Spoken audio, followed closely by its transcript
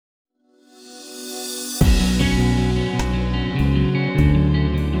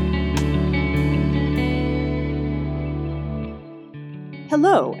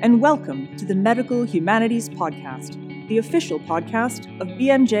Hello and welcome to the Medical Humanities Podcast, the official podcast of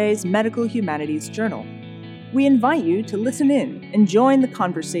BMJ's Medical Humanities Journal. We invite you to listen in and join the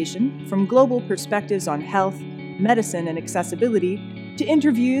conversation from global perspectives on health, medicine, and accessibility to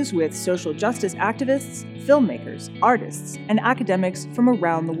interviews with social justice activists, filmmakers, artists, and academics from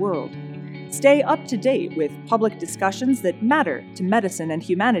around the world. Stay up to date with public discussions that matter to medicine and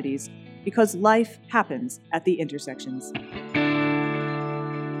humanities because life happens at the intersections.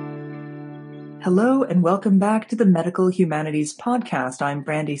 Hello and welcome back to the Medical Humanities Podcast. I'm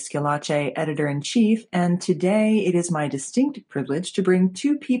Brandy Schillace, Editor-in-Chief, and today it is my distinct privilege to bring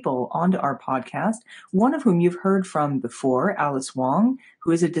two people onto our podcast, one of whom you've heard from before, Alice Wong,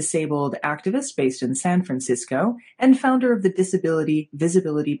 who is a disabled activist based in San Francisco and founder of the Disability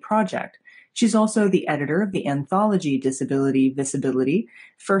Visibility Project. She's also the editor of the anthology Disability Visibility,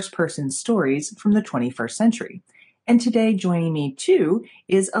 First-Person Stories from the 21st Century. And today joining me too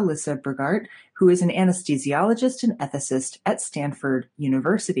is Alyssa Burgart, who is an anesthesiologist and ethicist at Stanford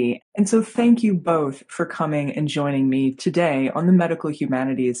University. And so thank you both for coming and joining me today on the Medical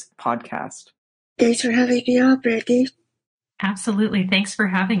Humanities Podcast. Thanks for having me on, Brandy. Absolutely. Thanks for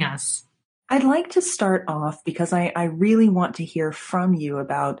having us. I'd like to start off because I really want to hear from you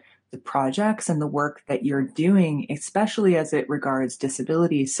about the projects and the work that you're doing, especially as it regards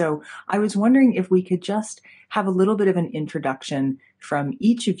disability. So I was wondering if we could just have a little bit of an introduction from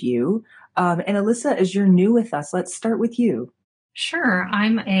each of you. And Alyssa, as you're new with us, let's start with you. Sure.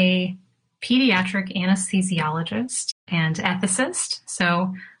 I'm a pediatric anesthesiologist and ethicist.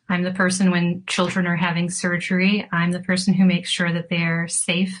 So I'm the person when children are having surgery, I'm the person who makes sure that they're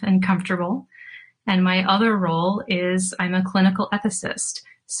safe and comfortable. And my other role is I'm a clinical ethicist.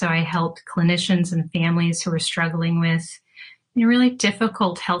 So I help clinicians and families who are struggling with really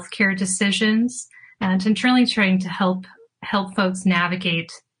difficult healthcare decisions and really trying to help folks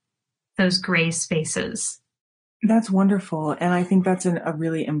navigate those gray spaces. That's wonderful. And I think that's a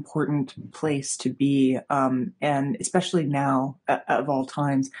really important place to be, and especially now of all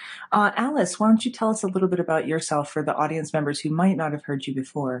times. Alice, why don't you tell us a little bit about yourself for the audience members who might not have heard you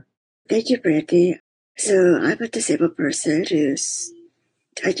before? Thank you, Brandy. So I'm a disabled person who's,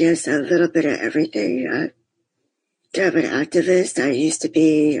 I guess, a little bit of everything. I'm an activist. I used to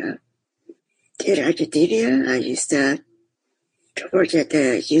be in academia. I used to work at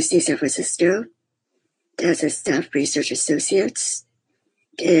the UC San Francisco as a staff research associate.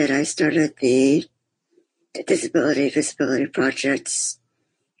 And I started the Disability Visibility Project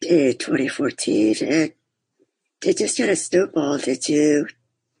in 2014. And it just kind of snowballed into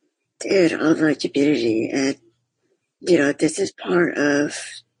an online community. And this is part of,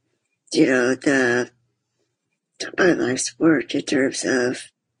 my life's work in terms of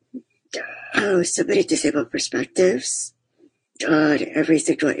how so many disabled perspectives on every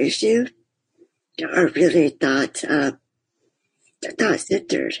single issue are really not centered.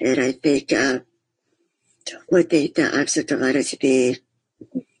 And I think one thing that I'm so delighted to be,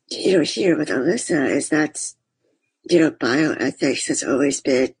 here with Alyssa is that, bioethics has always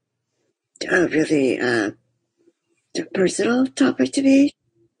been a really personal topic to me,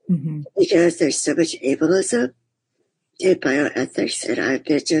 because there's so much ableism in bioethics, and I've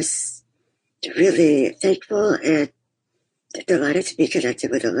been just really thankful and delighted to be connected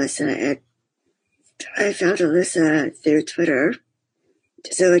with Alyssa. And I found Alyssa through Twitter,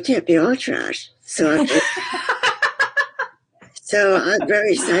 so it can't be all trash. So I'm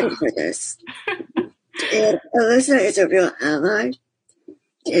very excited for this. And Alyssa is a real ally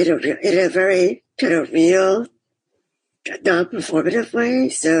in a very kind of real, non-performative way.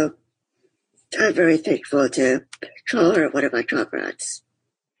 So I'm very thankful to call her one of my comrades.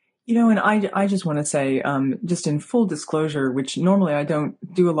 And I just want to say, just in full disclosure, which normally I don't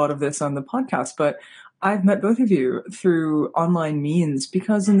do a lot of this on the podcast, but I've met both of you through online means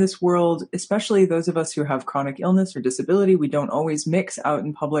because in this world, especially those of us who have chronic illness or disability, we don't always mix out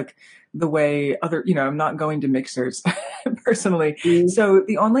in public the way I'm not going to mixers personally. Mm-hmm. So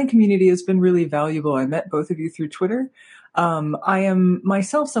the online community has been really valuable. I met both of you through Twitter. I am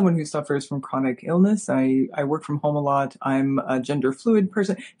myself someone who suffers from chronic illness. I work from home a lot. I'm a gender fluid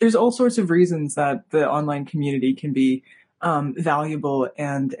person. There's all sorts of reasons that the online community can be valuable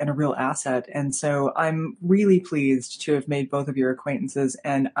and a real asset. And so I'm really pleased to have made both of your acquaintances,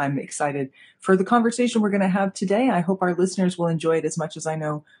 and I'm excited for the conversation we're going to have today. I hope our listeners will enjoy it as much as I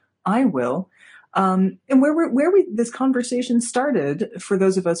know I will. And where this conversation started, for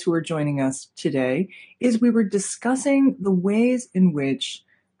those of us who are joining us today, is we were discussing the ways in which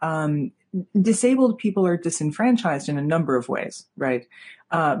disabled people are disenfranchised in a number of ways, right?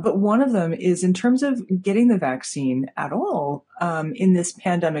 But one of them is in terms of getting the vaccine at all. In this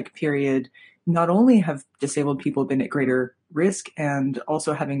pandemic period, not only have disabled people been at greater risk and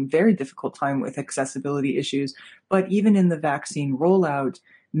also having very difficult time with accessibility issues, but even in the vaccine rollout,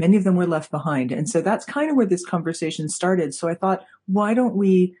 many of them were left behind. And so that's kind of where this conversation started. So I thought, why don't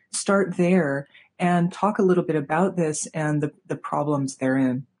we start there and talk a little bit about this and the problems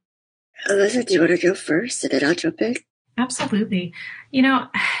therein? Alyssa, do you want to go first and then I'll jump in? Absolutely.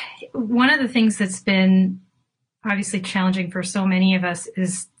 One of the things that's been obviously challenging for so many of us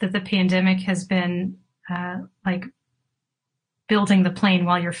is that the pandemic has been like building the plane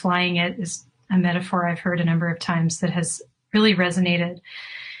while you're flying it is a metaphor I've heard a number of times that has really resonated.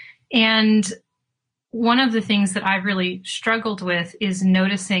 And one of the things that I've really struggled with is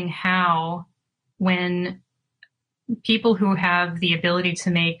noticing how when people who have the ability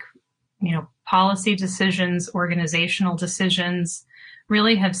to make, policy decisions, organizational decisions,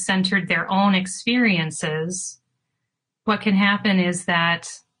 really have centered their own experiences, what can happen is that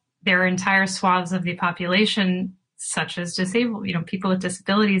there are entire swaths of the population, such as disabled, people with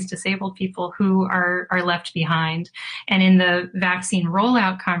disabilities, disabled people who are left behind. And in the vaccine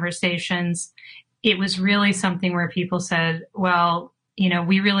rollout conversations, it was really something where people said, well,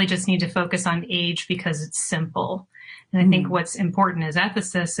 we really just need to focus on age because it's simple. And I think what's important as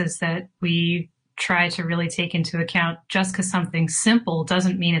ethicists is that we try to really take into account just because something's simple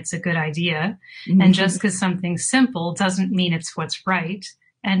doesn't mean it's a good idea. And just because something's simple doesn't mean it's what's right.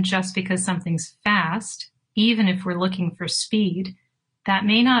 And just because something's fast, even if we're looking for speed, that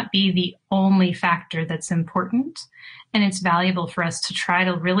may not be the only factor that's important. And it's valuable for us to try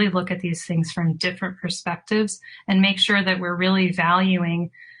to really look at these things from different perspectives and make sure that we're really valuing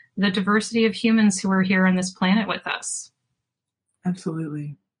the diversity of humans who are here on this planet with us.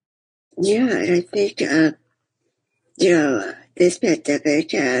 Absolutely. Yeah, and I think, this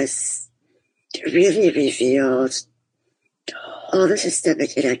pandemic has really revealed all the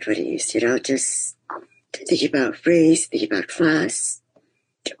systemic inequities, just thinking about race, thinking about class,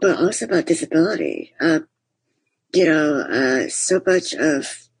 but also about disability. So much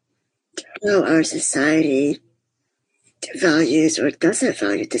of how our society values or doesn't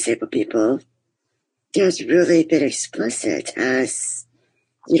value disabled people has really been explicit. As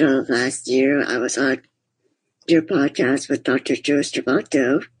last year I was on your podcast with Dr. Joe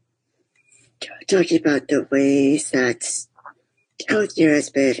Stramato talking about the ways that healthcare has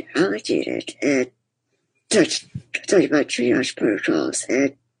been allocated and talking about triage protocols.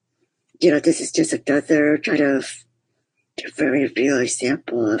 And this is just another kind of very real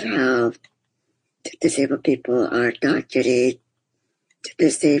example of how disabled people are not getting the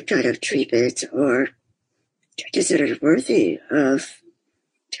same kind of treatment or considered worthy of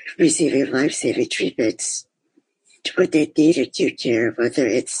receiving life-saving treatments when they need acute care, whether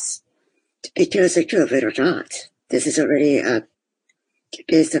it's because of COVID or not. This is already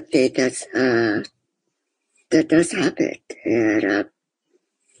been something that does happen. And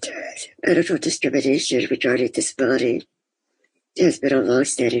medical discrimination regarding disability has been a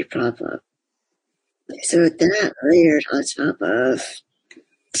long-standing problem. So that layered on top of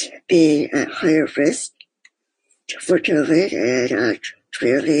being at higher risk for COVID, and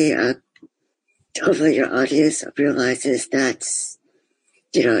clearly, hopefully your audience realizes that,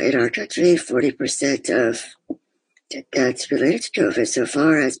 in our country, 40% of deaths related to COVID so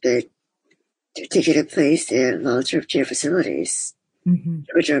far has been taking place in long-term care facilities,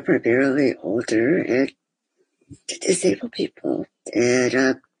 which are primarily older and disabled people.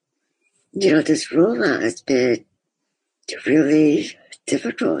 And, this rollout has been really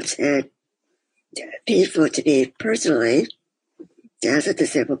difficult and painful to me personally, as a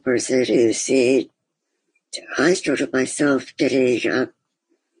disabled person who's seen, I struggled myself getting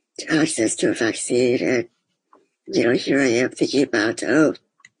access to a vaccine, and here I am thinking about, I'm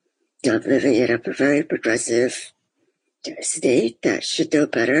living in a very progressive state that should know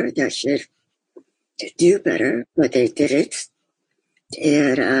better, that should do better, but they didn't.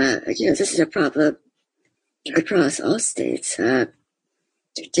 And this is a problem across all states.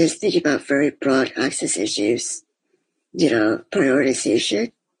 Just thinking about very broad access issues,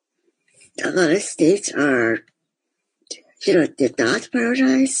 prioritization. A lot of states are, did not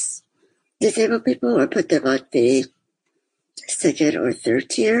prioritize disabled people or put them on the second or third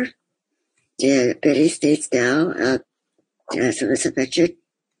tier. And many states now, as Alyssa mentioned,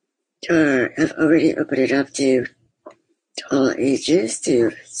 have already opened it up to all ages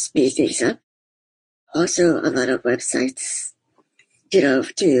to speed things up. Also, a lot of websites, to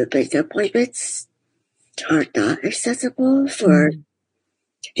make the appointments are not accessible for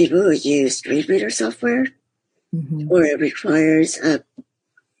people who use screen reader software, or it requires,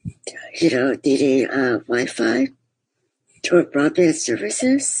 needing Wi-Fi or broadband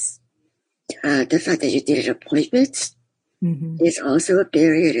services. The fact that you need an appointment is also a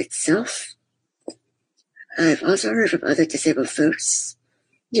barrier in itself. I've also heard from other disabled folks,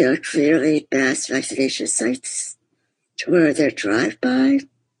 clearly mass vaccination sites where they're drive-by.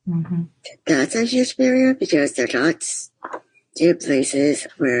 That's a huge barrier because they're not in places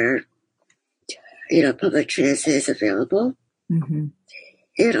where, public transit is available.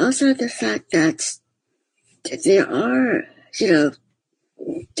 And also the fact that there are,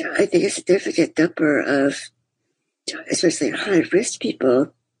 I think a significant number of, especially high-risk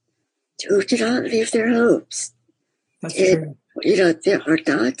people who do not leave their homes. That's true. There are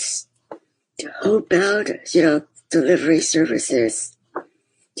not homebound, delivery services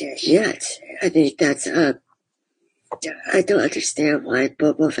yet. I think that's, I don't understand why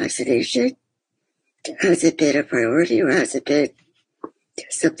mobile vaccination hasn't been a priority or hasn't been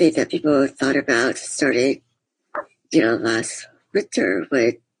something that people thought about starting, last winter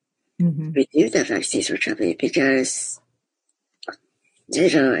when we knew that vaccines were coming, because,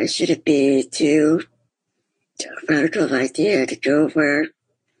 it shouldn't be too radical idea to go where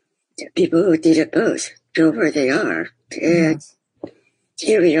people who need it most go where they are. And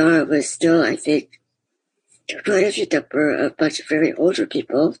here we are with still, I think, quite a few number of a bunch of very older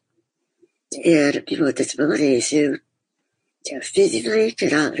people and people with disabilities who physically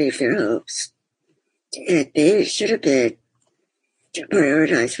cannot leave their homes. And they should have been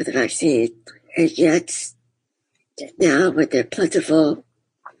prioritized for the vaccine. And yet, now when they're plentiful,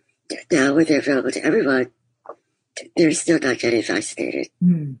 now when they're available to everyone, they're still not getting vaccinated.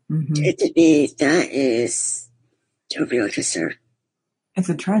 And to me, that is a real concern. It's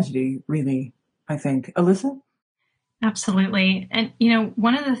a tragedy, really, I think. Alyssa? Absolutely. And,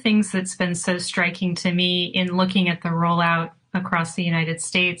 one of the things that's been so striking to me in looking at the rollout across the United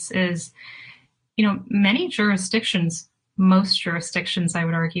States is, many jurisdictions, most jurisdictions, I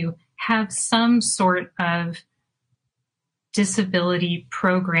would argue, have some sort of disability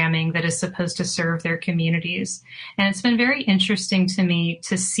programming that is supposed to serve their communities. And it's been very interesting to me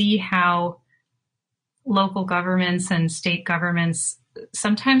to see how local governments and state governments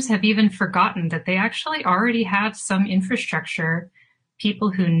sometimes have even forgotten that they actually already have some infrastructure, people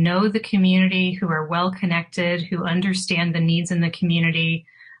who know the community, who are well connected, who understand the needs in the community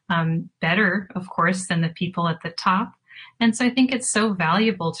better, of course, than the people at the top. And so I think it's so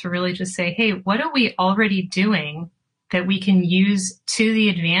valuable to really just say, hey, what are we already doing that we can use to the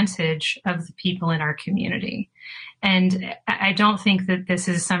advantage of the people in our community? And I don't think that this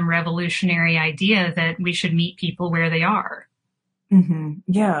is some revolutionary idea that we should meet people where they are.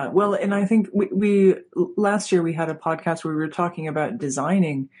 Yeah, well, and I think we last year we had a podcast where we were talking about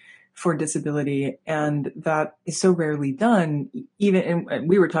designing for disability, and that is so rarely done. And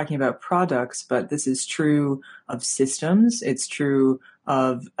we were talking about products, but this is true of systems. It's true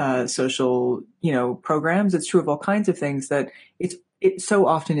of social, programs. It's true of all kinds of things that it so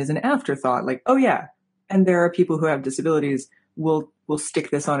often is an afterthought. Like, oh yeah, and there are people who have disabilities. We'll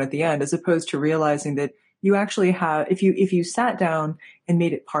stick this on at the end, as opposed to realizing that you actually have, if you sat down and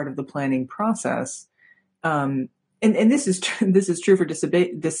made it part of the planning process, and this is true for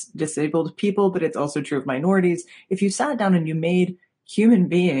disabled people, but it's also true of minorities. If you sat down and you made human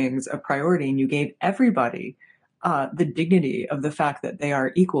beings a priority and you gave everybody the dignity of the fact that they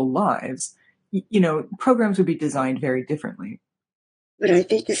are equal lives, programs would be designed very differently. But I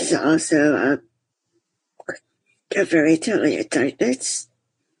think this is also a very telling indictment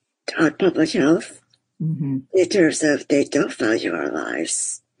on public health. In terms of they don't value our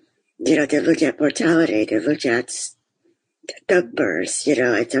lives. They look at mortality, they look at the numbers,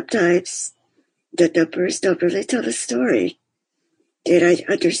 and sometimes the numbers don't really tell the story. And I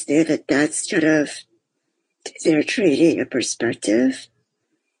understand that that's kind of their training and perspective,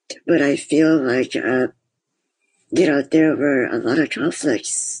 but I feel like, there were a lot of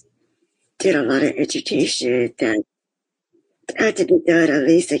conflicts, a lot of education that had to be done, at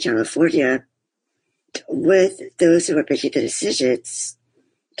least in California, with those who were making the decisions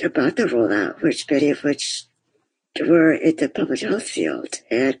about the rollout, many of which were in the public health field.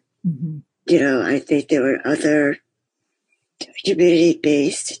 And, I think there were other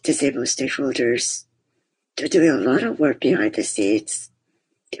community-based disabled stakeholders doing a lot of work behind the scenes,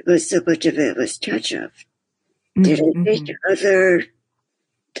 but so much of it was catch-up. I think other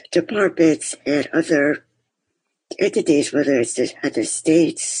departments and other entities, whether it's at the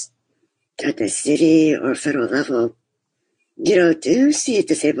states, at the city or federal level, do see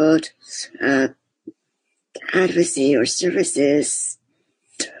disabled advocacy or services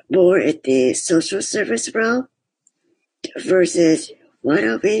more in the social service realm versus why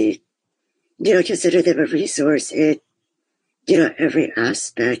don't we, consider them a resource in, every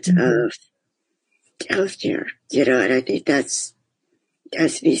aspect of healthcare, and I think that's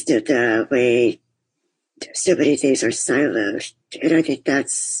speaks to the way so many things are siloed. And I think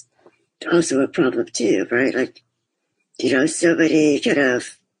that's also a problem too, right? Like, so many kind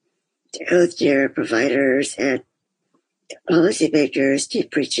of healthcare providers and policymakers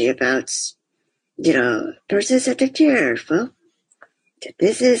keep preaching about, person-centered care. Well,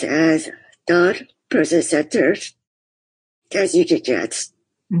 this is as non-person-centered as you can get.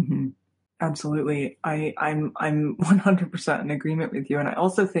 Mm-hmm. Absolutely. I'm 100% in agreement with you. And I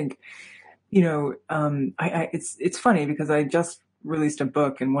also think, it's funny because I just released a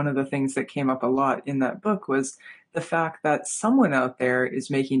book, and one of the things that came up a lot in that book was the fact that someone out there is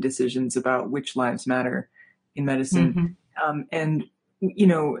making decisions about which lives matter in medicine. And,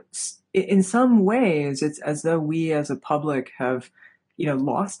 in some ways, it's as though we as a public have,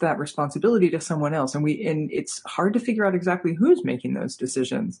 lost that responsibility to someone else. And it's hard to figure out exactly who's making those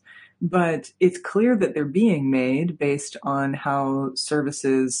decisions, but it's clear that they're being made based on how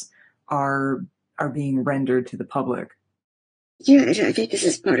services are being rendered to the public. Yeah, and I think this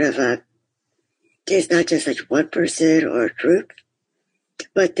is part of it's not just like one person or a group,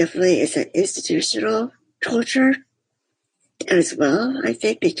 but definitely it's an institutional culture as well, I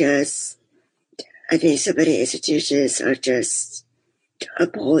think, because I think so many institutions are just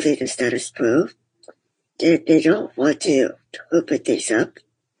upholding the status quo. They don't want to open things up.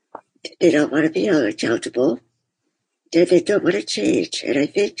 They don't want to be held accountable. They don't want to change. And I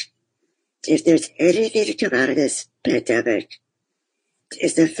think if there's anything to come out of this pandemic,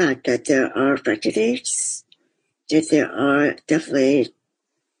 is the fact that there are reckonings, that there are definitely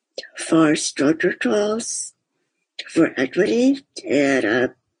far stronger calls for equity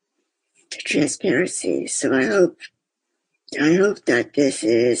and transparency. So I hope that this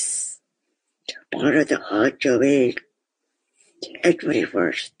is part of the ongoing equity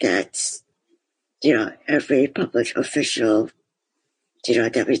work that, every public official,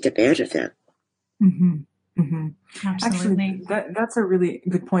 that we demand of them. Mm-hmm. Mm-hmm. Absolutely. Actually, that's a really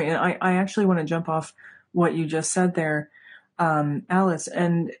good point. And I actually want to jump off what you just said there, Alice,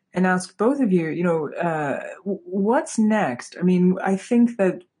 and ask both of you, what's next? I mean, I think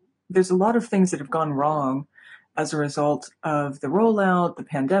that there's a lot of things that have gone wrong as a result of the rollout, the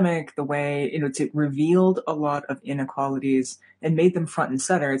pandemic, the way, it's revealed a lot of inequalities and made them front and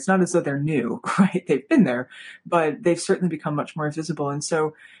center. It's not as though they're new, right? They've been there, but they've certainly become much more visible. And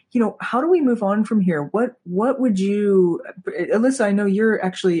so, how do we move on from here? What would you, Alyssa, I know you're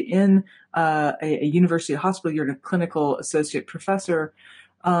actually in a university hospital. You're a clinical associate professor.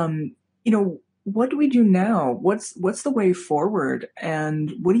 What do we do now? What's the way forward?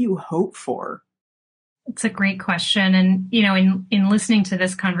 And what do you hope for? It's a great question. And, in listening to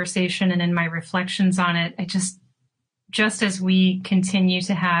this conversation and in my reflections on it, I just as we continue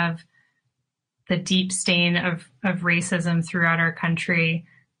to have the deep stain of racism throughout our country,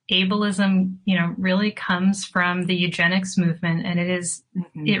 ableism, really comes from the eugenics movement. And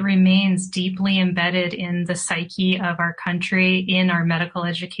it remains deeply embedded in the psyche of our country, in our medical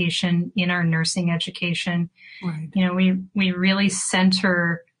education, in our nursing education. Right. We really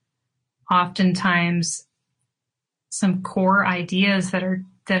center oftentimes some core ideas that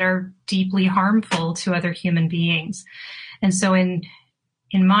are deeply harmful to other human beings. And so in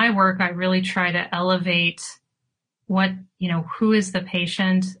my work, I really try to elevate who is the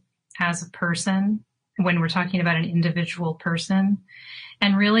patient as a person when we're talking about an individual person,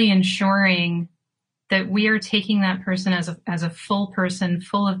 and really ensuring that we are taking that person as a full person,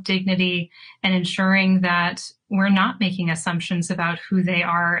 full of dignity, and ensuring that we're not making assumptions about who they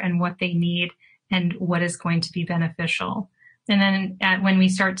are and what they need and what is going to be beneficial. And then when we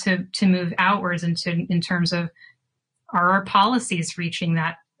start to move outwards in terms of, are our policies reaching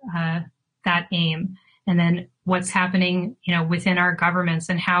that aim? And then what's happening, within our governments,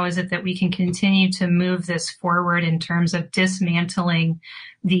 and how is it that we can continue to move this forward in terms of dismantling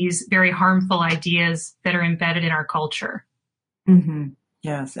these very harmful ideas that are embedded in our culture? Mm-hmm.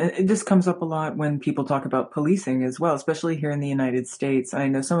 Yes, this comes up a lot when people talk about policing as well, especially here in the United States. I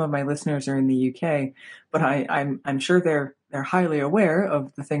know some of my listeners are in the UK, but I'm sure they're highly aware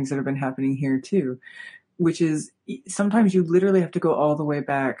of the things that have been happening here too, which is sometimes you literally have to go all the way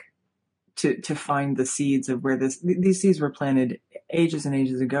back to find the seeds of where these seeds were planted ages and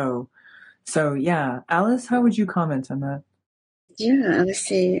ages ago. So yeah, Alice, how would you comment on that? Yeah, I would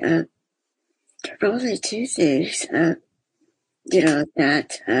say probably two things.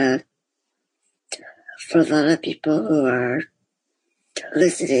 That for a lot of people who are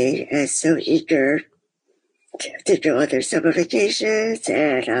listening and so eager to go on their summer vacations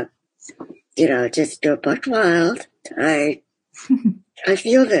and, just go buck wild. I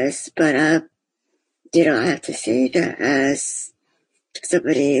feel this, but, I have to say that as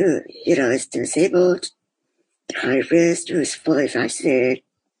somebody who, is disabled, high risk, who's fully vaccinated,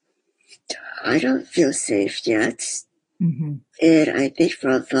 I don't feel safe yet. Mm-hmm. And I think for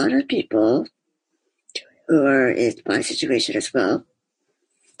a lot of people who are in my situation as well,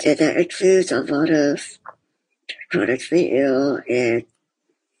 and that includes a lot of chronically ill and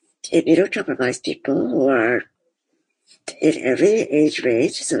immunocompromised people who are in every age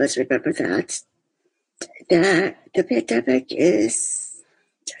range. So let's remember that the pandemic is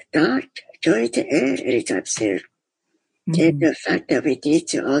not going to end anytime soon. Mm-hmm. And the fact that we need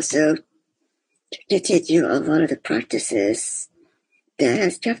to also continue a lot of the practices that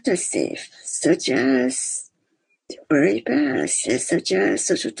has kept us safe, such as wearing masks, and such as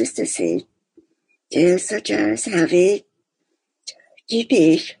social distancing, and such as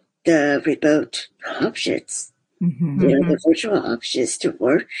keeping the remote options, Mm-hmm. the virtual options to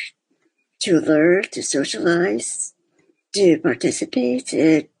work, to learn, to socialize, to participate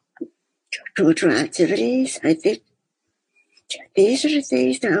in cultural activities. I think these are the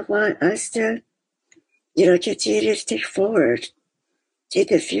things that I want us to, continue to take forward in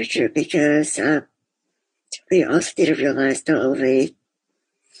the future, because we also need to realize not only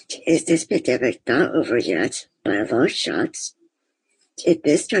is this pandemic not over yet by a long shot in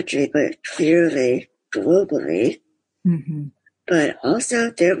this country, but clearly globally. Mm-hmm. But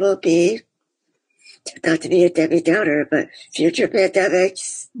also there will be, not to be a Debbie Downer, but future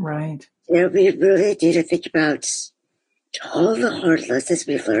pandemics. Right. And we really need to think about all the hard lessons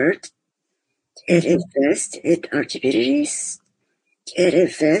we learned and invest in our communities and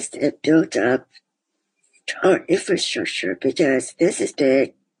invest and build up our infrastructure, because this has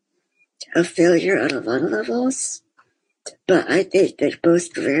been a failure on a lot of levels. But I think that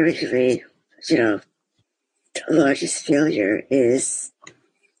most glaringly, the largest failure is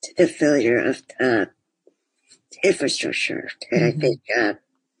the failure of infrastructure. And I think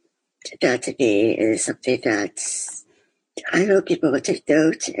that to me is something that I hope people will take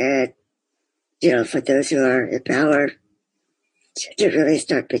note, and, for those who are in power, to really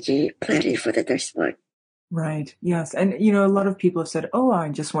start planning for the next one. Right. Yes. And, a lot of people have said, oh, I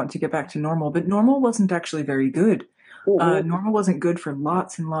just want to get back to normal. But normal wasn't actually very good. Normal wasn't good for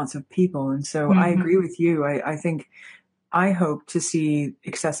lots and lots of people. And so I agree with you. I think I hope to see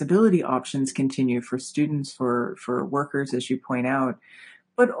accessibility options continue for students, for workers, as you point out.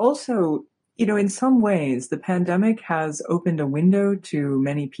 But also, in some ways, the pandemic has opened a window to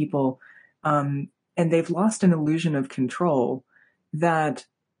many people, and they've lost an illusion of control that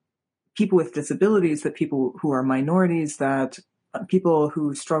people with disabilities, that people who are minorities, that people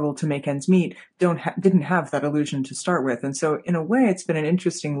who struggle to make ends meet didn't have that illusion to start with. And so in a way, it's been an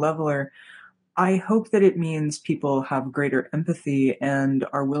interesting leveler. I hope that it means people have greater empathy and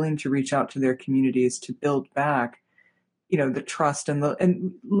are willing to reach out to their communities to build back, the trust,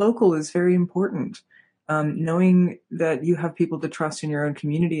 and local is very important. Knowing that you have people to trust in your own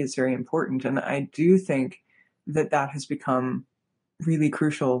community is very important. And I do think that has become really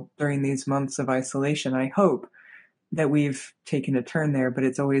crucial during these months of isolation. I hope that we've taken a turn there, but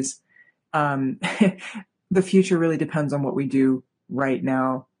it's always, the future really depends on what we do right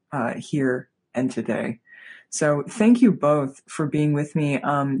now, here and today. So thank you both for being with me.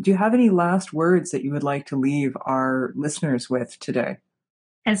 Do you have any last words that you would like to leave our listeners with today?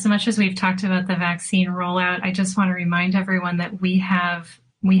 As much as we've talked about the vaccine rollout, I just want to remind everyone that we have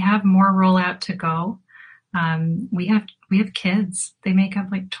more rollout to go. We have kids. They make up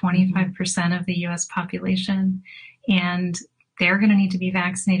like 25% of the U.S. population, and they're going to need to be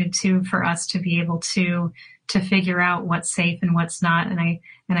vaccinated too for us to be able to figure out what's safe and what's not. And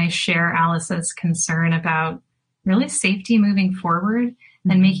I share Alice's concern about really safety moving forward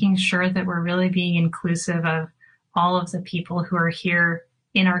and making sure that we're really being inclusive of all of the people who are here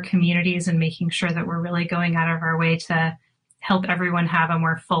in our communities, and making sure that we're really going out of our way to help everyone have a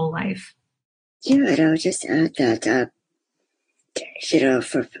more full life. Yeah, and I would just add that,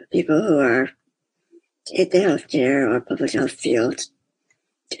 for people who are in the healthcare or public health field,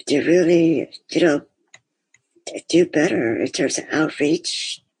 to really, do better in terms of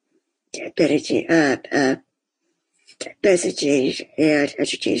outreach, messaging and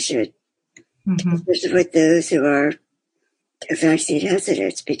education, especially with those who are vaccine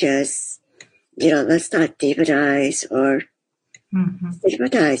hesitant, because, let's not demonize or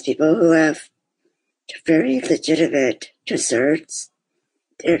stigmatize people who have very legitimate concerns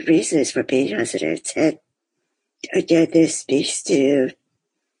and reasons for being hesitant. And again, this speaks to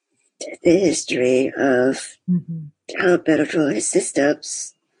the history of how medical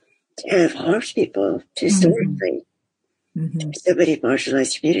systems have harmed people historically. So many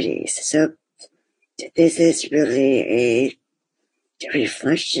marginalized communities. So this is really a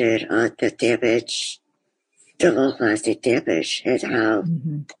reflection on the damage, the long-lasting damage, and how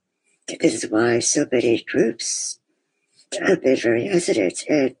this is why so many groups have been very hesitant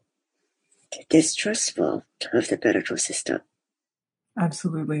and distrustful of the medical system.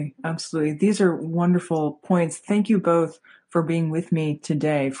 Absolutely. Absolutely. These are wonderful points. Thank you both for being with me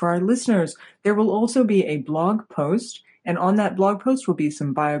today. For our listeners, there will also be a blog post, and on that blog post will be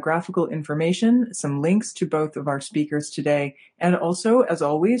some biographical information, some links to both of our speakers today, and also, as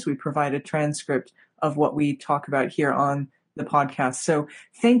always, we provide a transcript of what we talk about here on the podcast. So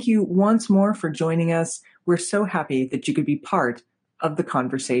thank you once more for joining us. We're so happy that you could be part of the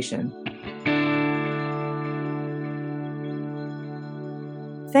conversation.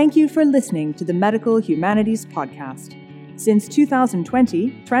 Thank you for listening to the Medical Humanities Podcast. Since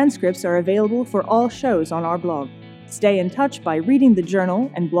 2020, transcripts are available for all shows on our blog. Stay in touch by reading the journal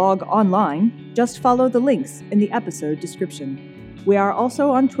and blog online. Just follow the links in the episode description. We are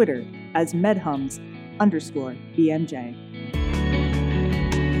also on Twitter as medhums_BMJ.